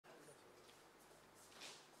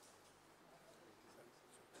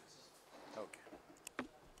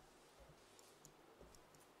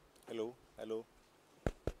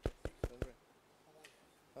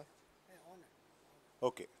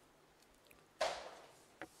Okay.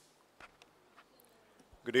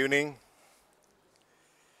 Good evening.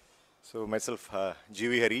 So myself,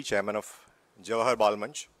 G.V. Hari, Chairman of Jawahar Bal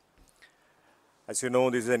Manch. As you know,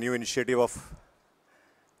 this is a new initiative of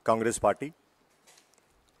Congress Party.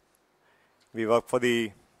 We work for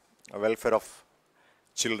the welfare of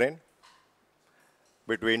children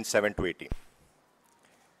between 7 to 18.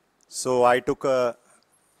 So I took a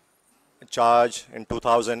charge in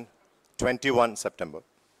 2021 September.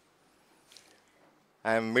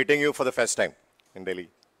 I am meeting you for the first time in Delhi.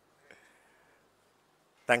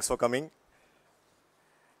 Thanks for coming.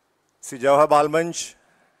 See, Jawahar Bal Manch,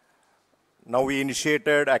 now we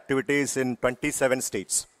initiated activities in 27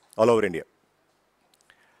 states all over India.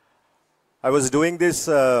 I was doing this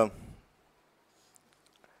work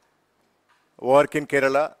in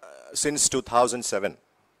Kerala since 2007.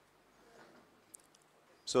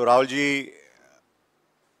 So Rahul ji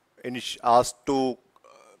asked to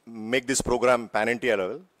make this program pan-India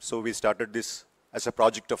level. So we started this as a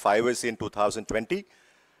project of AICC in 2020.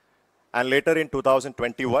 And later in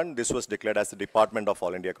 2021, this was declared as the Department of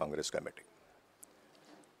All India Congress Committee.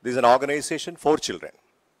 This is an organization for children.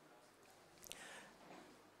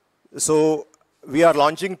 So we are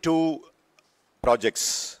launching 2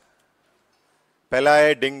 projects. Pehla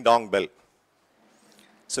hai Ding Dong Bell.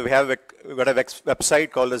 So we've got a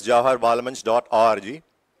website called as jawaharbalmanch.org.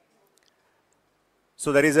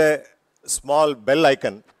 So there is a small bell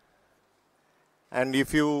icon. And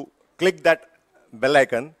if you click that bell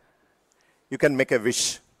icon, you can make a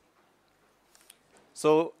wish.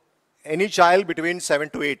 So any child between 7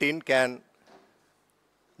 to 18 can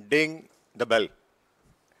ding the bell.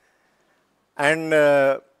 And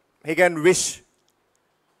he can wish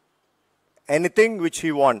anything which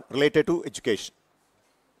he wants related to education.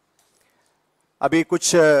 अभी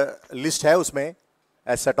कुछ list है उसमें,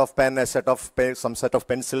 a set of pen, some set of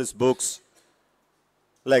pencils, books,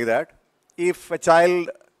 like that. If a child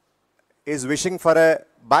is wishing for a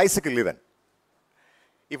bicycle even,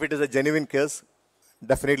 if it is a genuine case,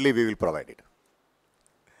 definitely we will provide it.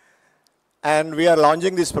 And we are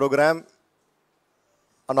launching this program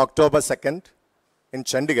on October 2nd in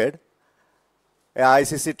Chandigarh.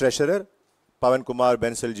 AICC Treasurer Pawan Kumar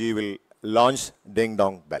Bensalji will launch Ding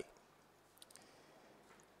Dong Bell.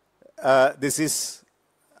 This is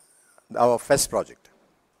our first project.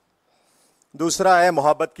 दूसरा है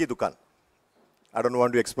मोहब्बत की दुकान. I don't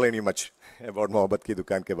want to explain you much about मोहब्बत की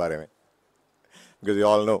दुकान के बारे में, because you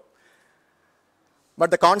all know.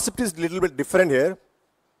 But the concept is a little bit different here.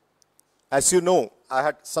 As you know, I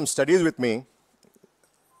had some studies with me.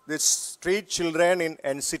 These street children in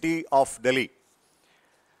NCT of Delhi.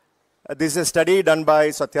 This is a study done by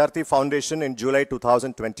Satyarthi Foundation in July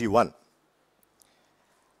 2021.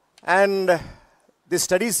 And this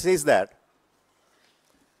study says that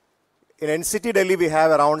in NCT Delhi we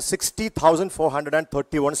have around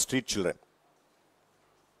 60,431 street children.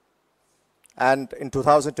 And in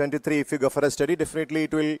 2023, if you go for a study, definitely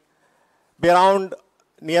it will be around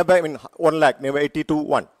nearby, 1 lakh, nearby 80 to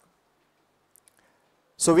 1.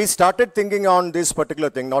 So we started thinking on this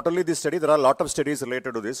particular thing. Not only this study, there are a lot of studies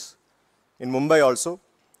related to this in Mumbai also.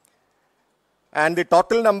 And the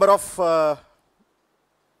total number of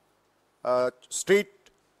street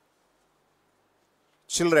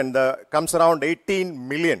children comes around 18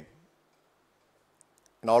 million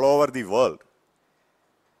in all over the world.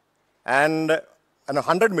 And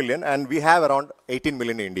 100 million, and we have around 18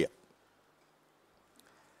 million in India.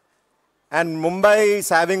 And Mumbai is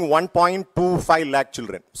having 1.25 lakh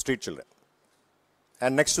children, street children.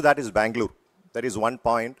 And next to that is Bangalore. That is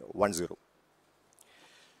 1.10.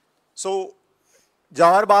 So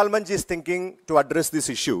Jawahar Bal Manch is thinking to address this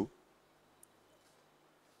issue.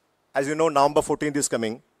 As you know, November 14th is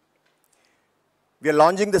coming. We are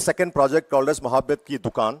launching the second project called as Mohabbat Ki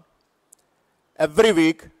Dukaan. Every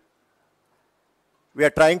week, we are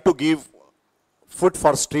trying to give food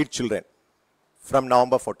for street children from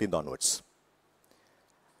November 14th onwards.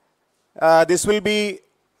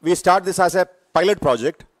 We start this as a pilot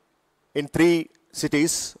project in 3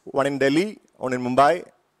 cities, one in Delhi, one in Mumbai,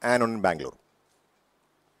 and one in Bangalore.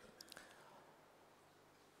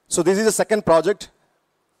 So this is the second project,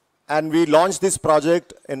 and we launched this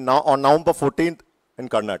project on November 14th in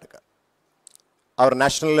Karnataka. Our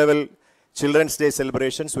national level Children's Day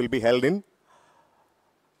celebrations will be held in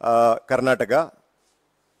Karnataka,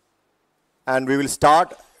 and we will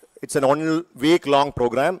start, it's an 1 week long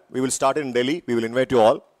program. We will start in Delhi. We will invite you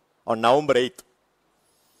all on November 8th.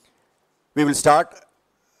 We will start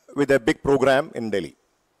with a big program in Delhi.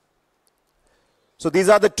 So these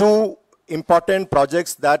are the 2 important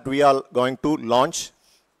projects that we are going to launch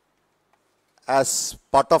as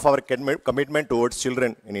part of our commitment towards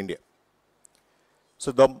children in India.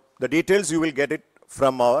 So the details you will get it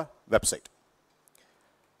from our website.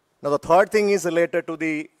 Now the third thing is related to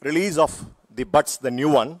the release of the buds, the new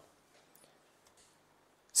one.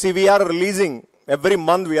 See, we are releasing, every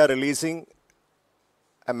month we are releasing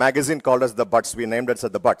a magazine called as The Buds. We named it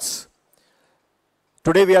as The Buds.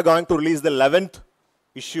 Today we are going to release the 11th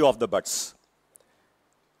issue of The Buds.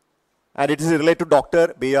 And it is related to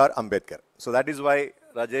Dr. B.R. Ambedkar. So that is why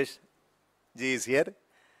Rajesh ji is here.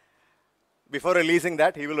 Before releasing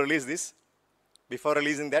that, he will release this. Before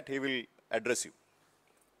releasing that, he will address you.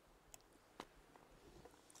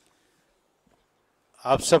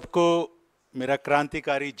 आप सबको मेरा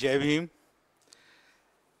क्रांतिकारी जय भीम।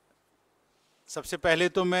 सबसे पहले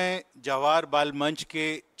तो मैं जवाहर बाल मंच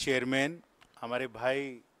के चेयरमैन हमारे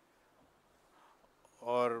भाई,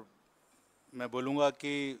 और मैं बोलूँगा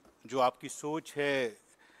कि जो आपकी सोच है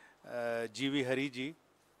जीवी हरी जी,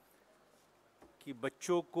 कि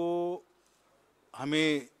बच्चों को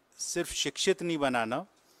हमें सिर्फ शिक्षित नहीं बनाना,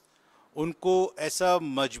 उनको ऐसा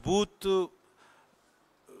मजबूत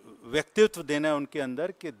व्यक्तित्व देना है उनके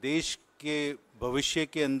अंदर कि देश के भविष्य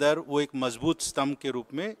के अंदर वो एक मजबूत स्तंभ के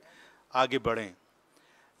रूप में आगे बढ़ें।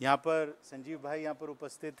 यहाँ पर संजीव भाई यहाँ पर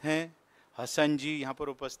उपस्थित हैं, हसन जी यहाँ पर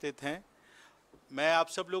उपस्थित हैं। मैं आप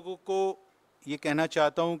सब लोगों को ये कहना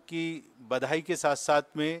चाहता हूँ कि बधाई के साथ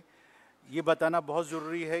साथ में ये बताना बहुत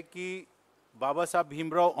ज़रूरी है कि बाबा साहब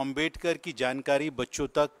भीमराव अंबेडकर की जानकारी बच्चों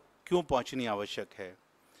तक क्यों पहुँचनी आवश्यक है।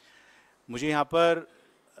 मुझे यहाँ पर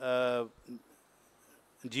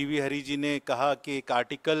जीवी हरी जी ने कहा कि एक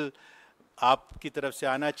आर्टिकल आपकी तरफ से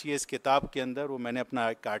आना चाहिए इस किताब के अंदर, वो मैंने अपना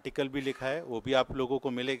एक आर्टिकल भी लिखा है, वो भी आप लोगों को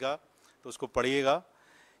मिलेगा, तो उसको पढ़िएगा।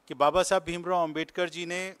 कि बाबा साहब भीमराव अंबेडकर जी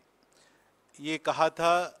ने ये कहा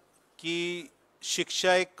था कि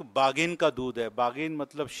शिक्षा एक बाघिन का दूध है, बाघिन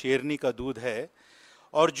मतलब शेरनी का दूध है,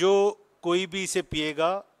 और जो कोई भी इसे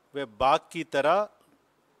पिएगा वह बाघ की तरह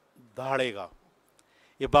दहाड़ेगा।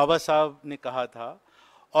 ये बाबा साहब ने कहा था।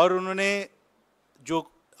 और उन्होंने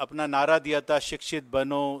जो अपना नारा दिया था, शिक्षित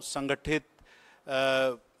बनो, संगठित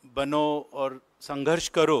बनो और संघर्ष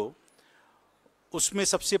करो, उसमें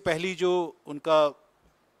सबसे पहली जो उनका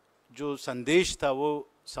जो संदेश था वो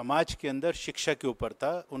समाज के अंदर शिक्षा के ऊपर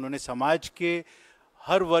था। उन्होंने समाज के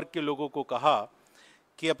हर वर्ग के लोगों को कहा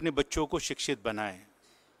कि अपने बच्चों को शिक्षित बनाएं,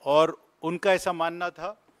 और उनका ऐसा मानना था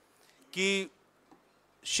कि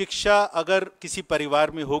शिक्षा अगर किसी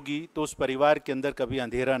परिवार में होगी तो उस परिवार के अंदर कभी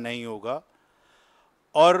अंधेरा नहीं होगा,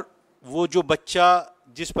 और वो जो बच्चा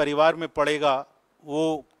जिस परिवार में पढ़ेगा,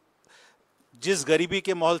 वो जिस गरीबी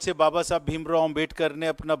के माहौल से बाबा साहब भीमराव अंबेडकर ने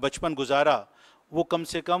अपना बचपन गुजारा, वो कम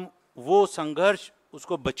से कम वो संघर्ष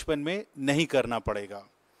उसको बचपन में नहीं करना पड़ेगा।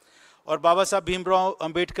 और बाबा साहब भीमराव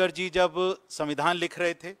अंबेडकर जी जब संविधान लिख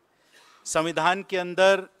रहे थे, संविधान के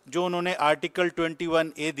अंदर जो उन्होंने आर्टिकल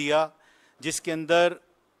 21A दिया, जिसके अंदर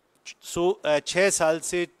 6 साल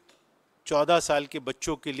से 14 साल के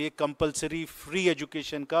बच्चों के लिए कंपलसरी फ्री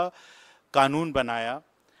एजुकेशन का कानून बनाया।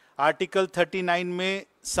 आर्टिकल 39 में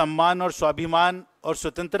सम्मान और स्वाभिमान और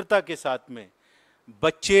स्वतंत्रता के साथ में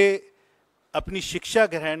बच्चे अपनी शिक्षा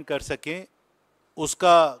ग्रहण कर सकें,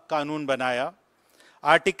 उसका कानून बनाया।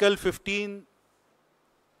 आर्टिकल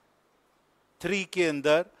 15(3) के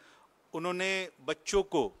अंदर उन्होंने बच्चों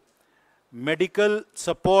को मेडिकल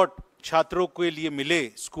सपोर्ट छात्रों के लिए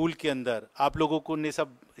मिले स्कूल के अंदर। आप लोगों को ने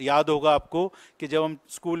सब याद होगा आपको कि जब हम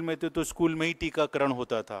स्कूल में थे तो स्कूल में ही टीकाकरण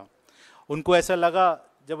होता था। उनको ऐसा लगा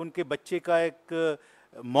जब उनके बच्चे का एक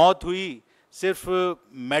मौत हुई सिर्फ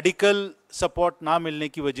मेडिकल सपोर्ट ना मिलने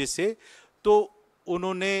की वजह से, तो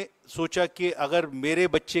उन्होंने सोचा कि अगर मेरे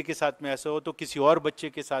बच्चे के साथ में ऐसा हो तो किसी और बच्चे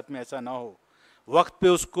के साथ में ऐसा ना हो, वक्त पे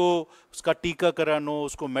उसको उसका टीकाकरण हो,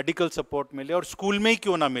 उसको मेडिकल सपोर्ट मिले, और स्कूल में ही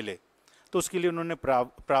क्यों ना मिले। तो उसके लिए उन्होंने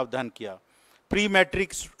प्रावधान किया। Pre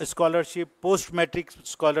matric scholarship, post matric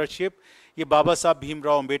scholarship, ये बाबा साहब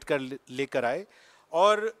भीमराव अंबेडकर लेकर आए।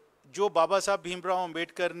 और जो बाबा साहब भीमराव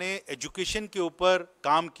अंबेडकर ने एजुकेशन के ऊपर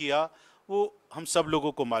काम किया वो हम सब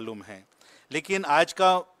लोगों को मालूम है। लेकिन आज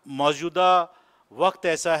का मौजूदा वक्त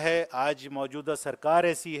ऐसा है, आज मौजूदा सरकार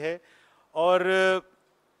ऐसी है, और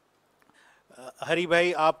हरी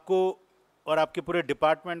भाई आपको और आपके पूरे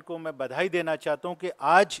डिपार्टमेंट को मैं बधाई देना चाहता हूं कि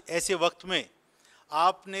आज ऐसे वक्त में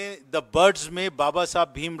आपने द बर्ड्स में बाबा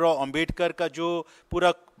साहब भीमराव अंबेडकर का जो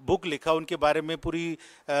पूरा बुक लिखा, उनके बारे में पूरी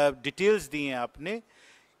डिटेल्स दी हैं आपने,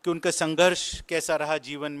 कि उनका संघर्ष कैसा रहा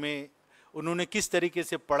जीवन में, उन्होंने किस तरीके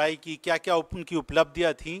से पढ़ाई की, क्या क्या उनकी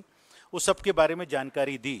उपलब्धियां थी, उस सब के बारे में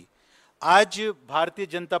जानकारी दी। आज भारतीय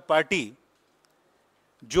जनता पार्टी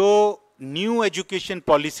जो न्यू एजुकेशन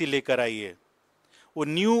पॉलिसी लेकर आई है, वो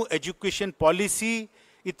न्यू एजुकेशन पॉलिसी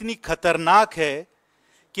इतनी खतरनाक है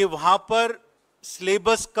कि वहाँ पर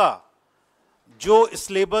सिलेबस का, जो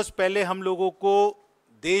सिलेबस पहले हम लोगों को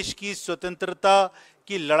देश की स्वतंत्रता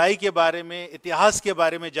की लड़ाई के बारे में, इतिहास के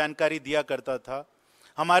बारे में जानकारी दिया करता था,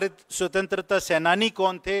 हमारे स्वतंत्रता सेनानी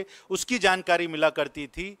कौन थे उसकी जानकारी मिला करती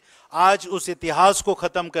थी, आज उस इतिहास को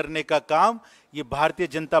खत्म करने का काम ये भारतीय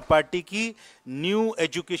जनता पार्टी की न्यू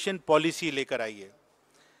एजुकेशन पॉलिसी लेकर आई है।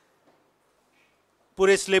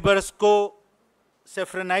 पूरे सिलेबस को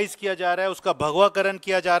सेफ्रनाइज किया जा रहा है, उसका भगवाकरण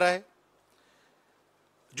किया जा रहा है।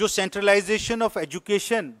 जो centralisation of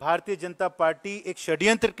education Bharatiya Janata party एक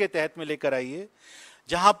षड्यंत्र के तहत में लेकर आई है,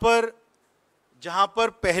 जहां पर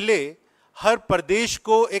पहले हर प्रदेश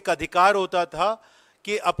को एक अधिकार होता था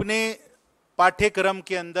कि अपने पाठ्यक्रम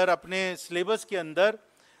के अंदर, अपने सिलेबस के अंदर,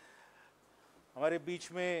 हमारे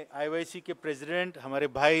बीच में आईआईसी के प्रेसिडेंट हमारे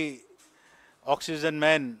भाई ऑक्सीजन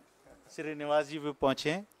मैन श्री निवास जी भी पहुंचे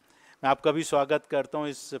हैं, मैं आपका भी स्वागत करता हूं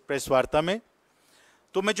इस प्रेस वार्ता में।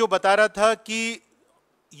 तो मैं जो बता रहा था कि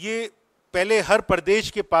ये पहले हर प्रदेश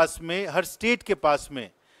के पास में, हर स्टेट के पास में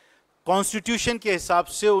कॉन्स्टिट्यूशन के हिसाब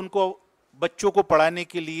से उनको बच्चों को पढ़ाने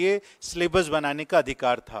के लिए सिलेबस बनाने का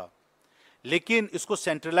अधिकार था, लेकिन इसको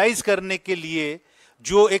सेंट्रलाइज करने के लिए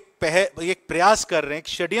जो एक प्रयास कर रहे हैं, एक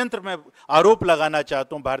षड्यंत्र में आरोप लगाना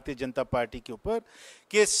चाहता हूं भारतीय जनता पार्टी के ऊपर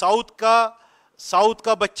कि साउथ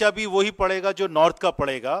का बच्चा भी वही पढ़ेगा जो नॉर्थ का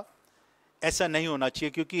पढ़ेगा। ऐसा नहीं होना चाहिए,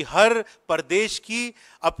 क्योंकि हर प्रदेश की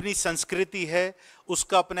अपनी संस्कृति है,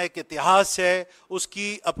 उसका अपना एक इतिहास है,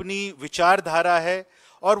 उसकी अपनी विचारधारा है,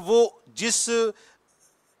 और वो जिस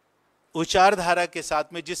विचारधारा के साथ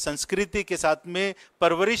में, जिस संस्कृति के साथ में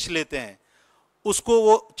परवरिश लेते हैं, उसको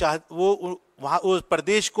वो वहाँ उस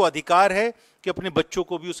प्रदेश को अधिकार है कि अपने बच्चों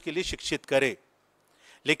को भी उसके लिए शिक्षित करे।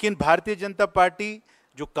 लेकिन भारतीय जनता पार्टी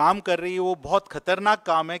जो काम कर रही है वो बहुत खतरनाक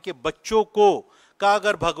काम है कि बच्चों का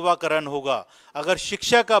अगर भगवाकरण होगा, अगर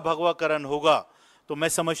शिक्षा का भगवाकरण होगा, तो मैं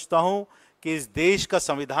समझता हूं कि इस देश का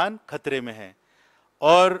संविधान खतरे में है।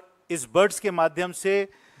 और इस बर्ड्स के माध्यम से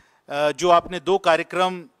जो आपने दो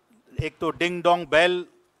कार्यक्रम, एक तो डिंग डोंग बेल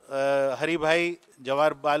हरि भाई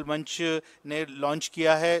जवाहर बाल मंच ने लॉन्च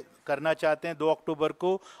किया है, करना चाहते हैं 2 अक्टूबर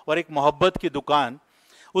को, और एक मोहब्बत की दुकान,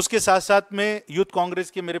 उसके साथ साथ में यूथ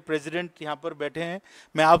कांग्रेस के मेरे प्रेसिडेंट यहाँ पर बैठे हैं,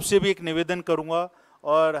 मैं आपसे भी एक निवेदन करूँगा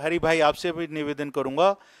और हरि भाई आपसे भी निवेदन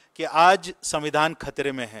करूँगा कि आज संविधान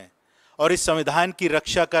खतरे में है, और इस संविधान की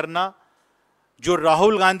रक्षा करना, जो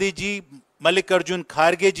राहुल गांधी जी, मल्लिकार्जुन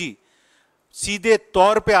खड़गे जी सीधे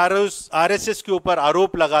तौर पे आरएसएस के ऊपर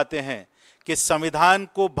आरोप लगाते हैं कि संविधान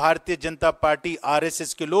को भारतीय जनता पार्टी,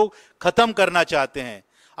 आरएसएस के लोग खत्म करना चाहते हैं,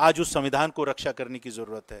 आज उस संविधान को रक्षा करने की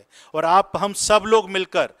जरूरत है। और हम सब लोग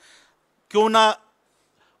मिलकर क्यों ना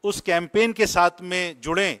उस कैंपेन के साथ में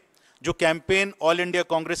जुड़ें, जो campaign all India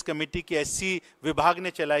Congress committee की एससी विभाग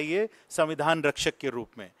ने चलाई है संविधान रक्षक के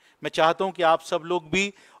रूप में। मैं चाहता हूं कि आप सब लोग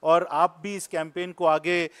भी, और आप भी इस कैंपेन को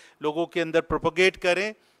आगे लोगों के अंदर प्रोपोगेट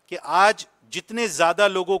करें कि आज जितने ज्यादा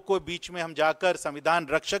लोगों को बीच में हम जाकर संविधान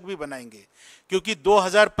रक्षक भी बनाएंगे, क्योंकि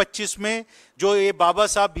 2025 में जो ये बाबा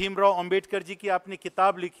साहब भीमराव अंबेडकर जी की आपने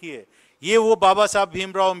किताब लिखी है, ये वो बाबा साहब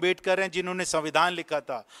भीमराव अंबेडकर हैं जिन्होंने संविधान लिखा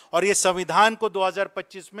था, और ये संविधान को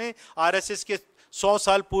 2025 में आरएसएस के 100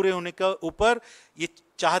 साल पूरे होने के ऊपर ये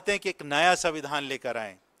चाहते हैं कि एक नया संविधान लेकर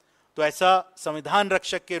आए। तो ऐसा संविधान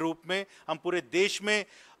रक्षक के रूप में हम पूरे देश में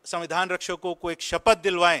संविधान रक्षकों को एक शपथ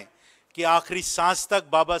दिलवाएं कि आखिरी सांस तक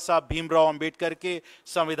बाबा साहब भीमराव अंबेडकर के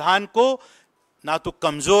संविधान को ना तो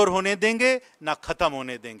कमजोर होने देंगे, ना खत्म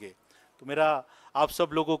होने देंगे। तो मेरा आप सब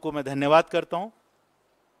लोगों को मैं धन्यवाद करता हूं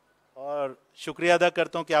और शुक्रिया अदा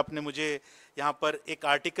करता हूं कि आपने मुझे यहां पर एक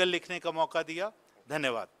आर्टिकल लिखने का मौका दिया।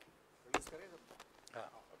 धन्यवाद।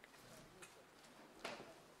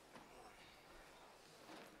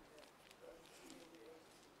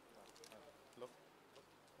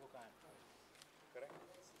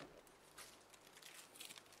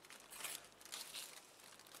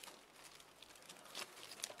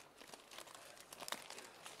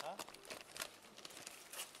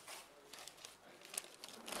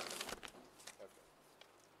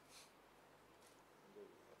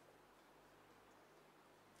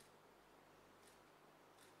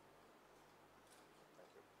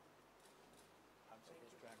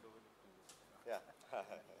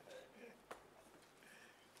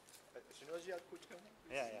 जी आप कुछ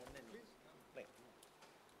कहना? या नहीं,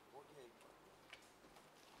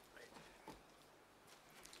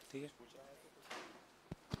 ठीक है।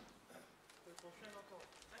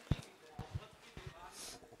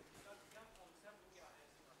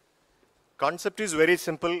 Concept is very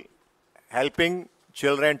simple, helping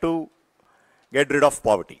children to get rid of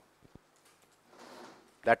poverty.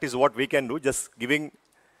 That is what we can do, just giving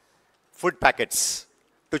food packets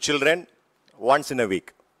to children once in a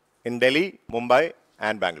week in Delhi, Mumbai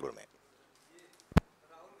and Bangalore.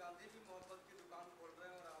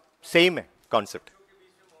 Same concept.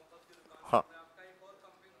 हाँ.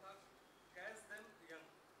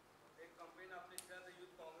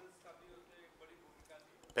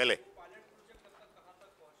 पहले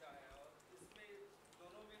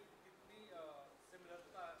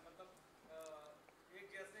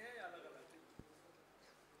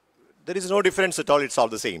there is no difference at all, it's all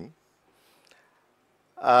the same.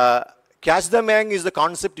 Catch them young is the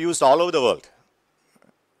concept used all over the world.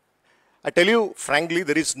 I tell you frankly,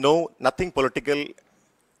 there is nothing political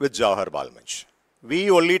with Jawahar Bal Manch. We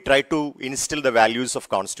only try to instill the values of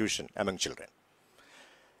Constitution among children.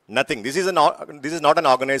 Nothing. This is not an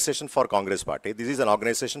organization for Congress Party. This is an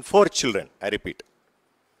organization for children. I repeat.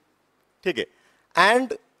 Okay.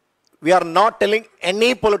 And we are not telling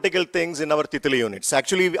any political things in our Titli units.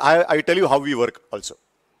 Actually, I tell you how we work also.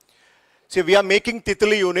 See, we are making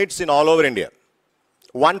Titli units in all over India.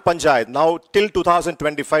 One Panchayat. Now, till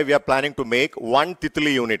 2025, we are planning to make one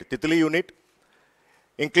Titli unit. Titli unit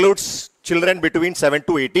includes children between 7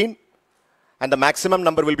 to 18, and the maximum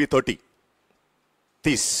number will be 30.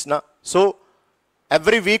 So,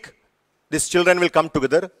 every week, these children will come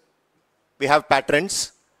together. We have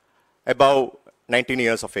patrons above 19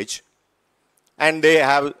 years of age. And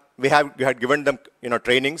we had given them,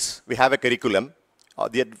 trainings. We have a curriculum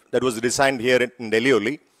that was designed here in Delhi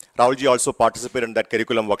only. Rahul also participated in that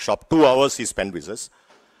curriculum workshop. 2 hours he spent with us.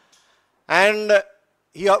 And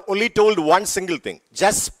he only told one single thing.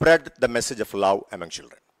 Just spread the message of love among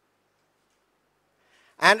children.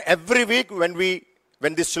 And every week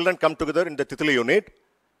when these children come together in the Titli unit,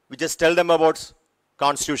 we just tell them about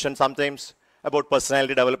Constitution sometimes, about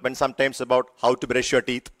personality development, sometimes about how to brush your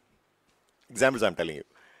teeth. Examples I'm telling you.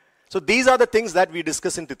 So these are the things that we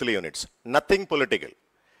discuss in Titli units. Nothing political.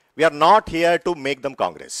 We are not here to make them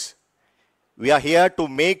Congress. We are here to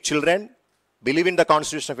make children believe in the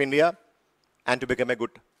Constitution of India and to become a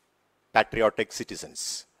good patriotic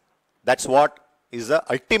citizens. That's what is the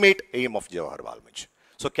ultimate aim of Jawahar Bal Manch.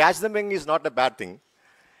 So catch them young is not a bad thing.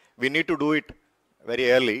 We need to do it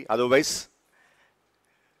very early. Otherwise,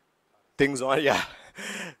 things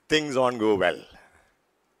won't go well.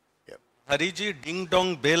 Hari ji ding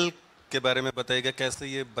dong bell के बारे में बताइएगा कैसे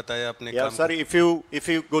ये बताया आपने Yeah, sorry, if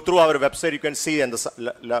you go through our website, you can see on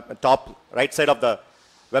the top right side of the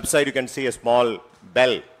website, you can see a small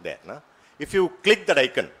bell there. No? If you click that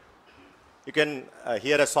icon, you can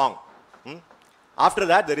hear a song. After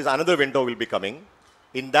that, there is another window will be coming.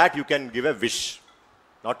 In that, you can give a wish.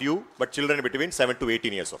 Not you, but children between 7 to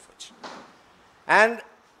 18 years of age. And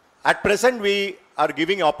at present, we are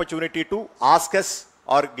giving opportunity to ask us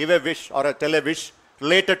or give a wish or tell a wish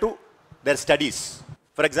related to their studies.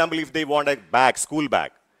 For example, if they want a bag, school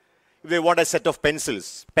bag, if they want a set of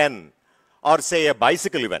pencils, pen, or say a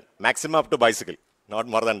bicycle even, maximum up to bicycle, not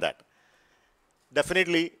more than that.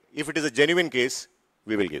 Definitely, if it is a genuine case,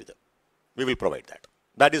 we will give them. We will provide that.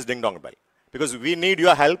 That is Ding Dong Bell. Because we need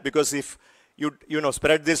your help, because if you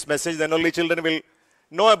spread this message, then only children will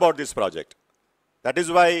know about this project. That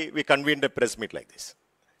is why we convened a press meet like this.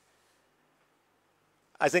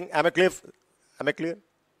 I think, am I clear? Am I clear?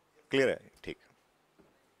 Clear? Take.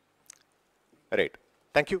 Right.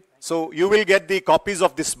 Thank you. So you will get the copies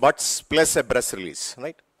of this butts plus a press release.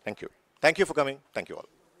 Right? Thank you. Thank you for coming. Thank you all.